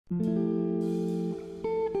So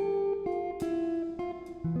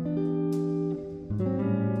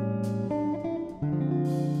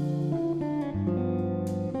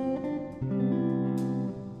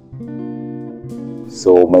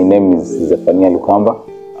my name is Zephaniah Lukamba.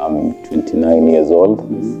 I'm 29 years old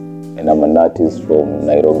and I'm an artist from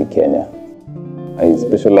Nairobi, Kenya. I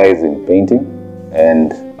specialize in painting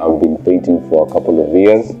and I've been painting for a couple of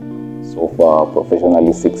years, so far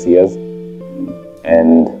professionally 6 years,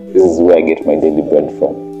 and this is where I get my daily bread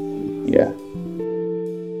from. Yeah.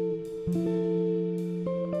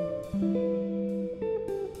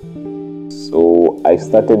 So I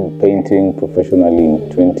started painting professionally in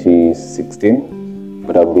 2016.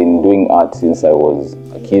 But I've been doing art since I was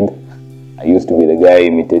a kid. I used to be the guy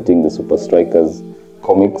imitating the Super Strikers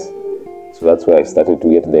comics. So that's where I started to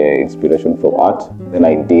get the inspiration from art. Then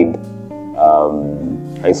I did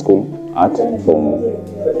high school art from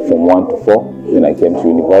 1 to 4. Then I came to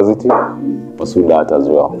university, pursued art as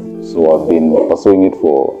well. So I've been pursuing it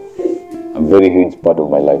for a very huge part of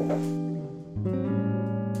my life.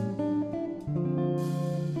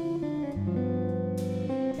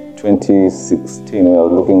 2016, I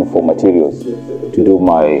was looking for materials to do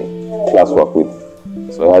my classwork with.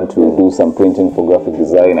 So I had to do some printing for graphic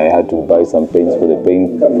design. I had to buy some paints for the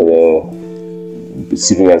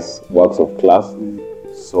serious works of class.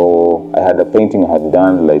 So I had a painting I had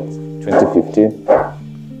done like 2015.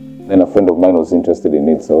 Then a friend of mine was interested in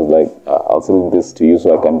it, so I was like, I'll sell this to you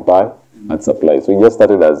so I can buy and supply. So it just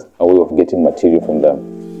started as a way of getting material from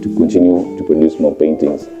them to continue to produce more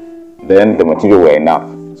paintings. Then the material were enough.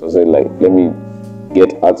 So I said, like, let me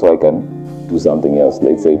get art so I can do something else.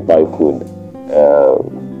 Let's say buy food,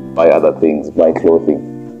 buy other things, buy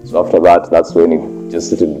clothing. So after that, that's when it just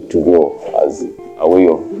started to grow as a way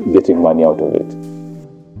of getting money out of it.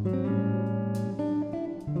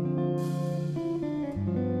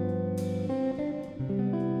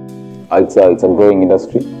 It's a growing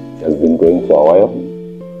industry. It has been growing for a while.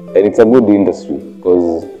 And it's a good industry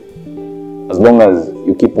because as long as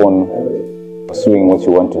you keep on pursuing what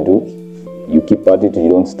you want to do, you keep at it, you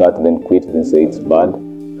don't start then quit then say it's bad.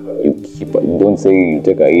 You don't say you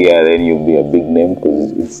take a year then you'll be a big name,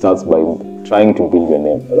 because it starts by trying to build your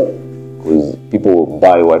name, because people will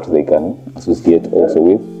buy what they can associate also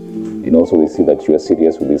with, and also they see that you are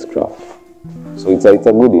serious with this craft. So it's a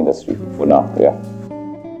good industry for now. Yeah.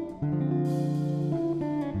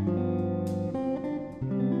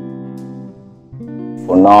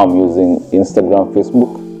 For now I'm using Instagram,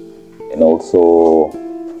 Facebook, and also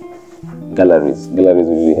galleries. Galleries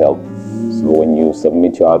really help. So when you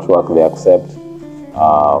submit your artwork, they accept.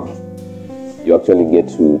 You actually get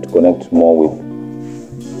to connect more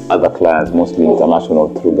with other clients, mostly international,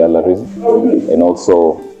 through galleries. And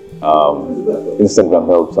also Instagram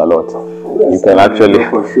helps a lot. You can actually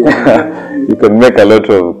you can make a lot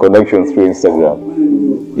of connections through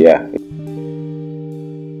Instagram. Yeah.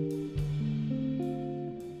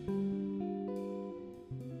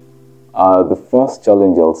 The first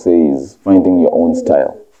challenge I'll say is finding your own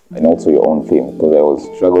style and also your own theme, because I was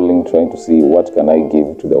struggling trying to see what can I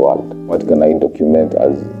give to the world, what can I document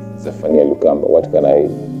as Zephaniah Lukamba, what can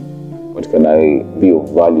I be of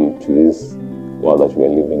value to this world that we are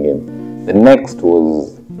living in. The next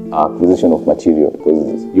was acquisition of material,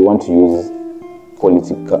 because you want to use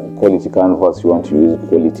quality canvas, you want to use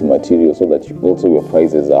quality material so that also your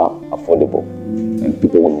prices are affordable and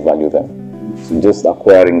people will value them. So just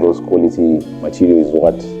acquiring those quality material is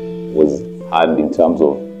what was hard in terms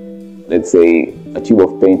of, let's say, a tube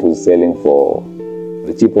of paint was selling for,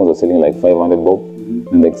 the cheap ones were selling like 500 bob,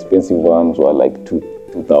 and the expensive ones were like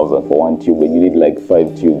 2,000 for one tube, and you need like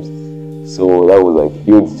 5 tubes. So that was like a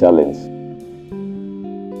huge challenge.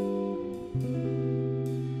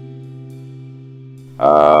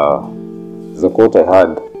 There's a quote I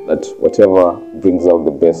had that whatever brings out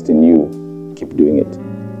the best in you, keep doing it.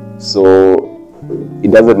 So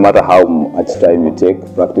it doesn't matter how much time you take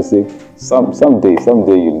practicing. Someday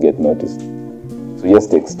you'll get noticed. So it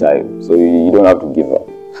just takes time. So you don't have to give up.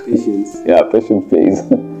 Patience. Yeah, patience pays.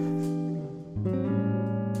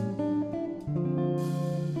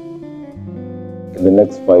 In the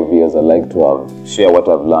next 5 years, I'd like to share what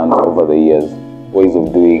I've learned over the years, ways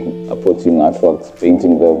of doing, approaching artworks,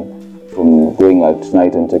 painting them, from going at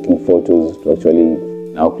night and taking photos to actually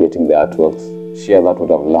now creating the artworks. Share that what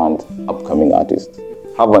I've learned, upcoming artists.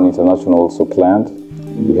 Have an international also client.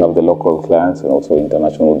 We have the local clients and also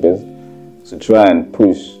international based. So try and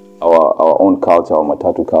push our own culture, our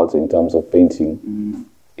Matatu culture in terms of painting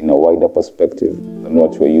in a wider perspective than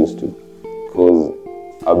what we're used to. Because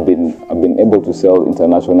I've been able to sell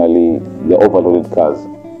internationally the overloaded cars.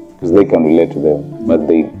 because they can relate to them, but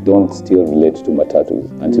they don't still relate to matatus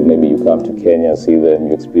until maybe you come to Kenya, see them,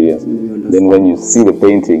 you experience. Then when you see the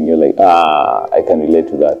painting, you're like, I can relate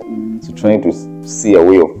to that. So trying to see a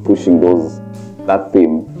way of pushing that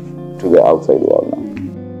theme to the outside world.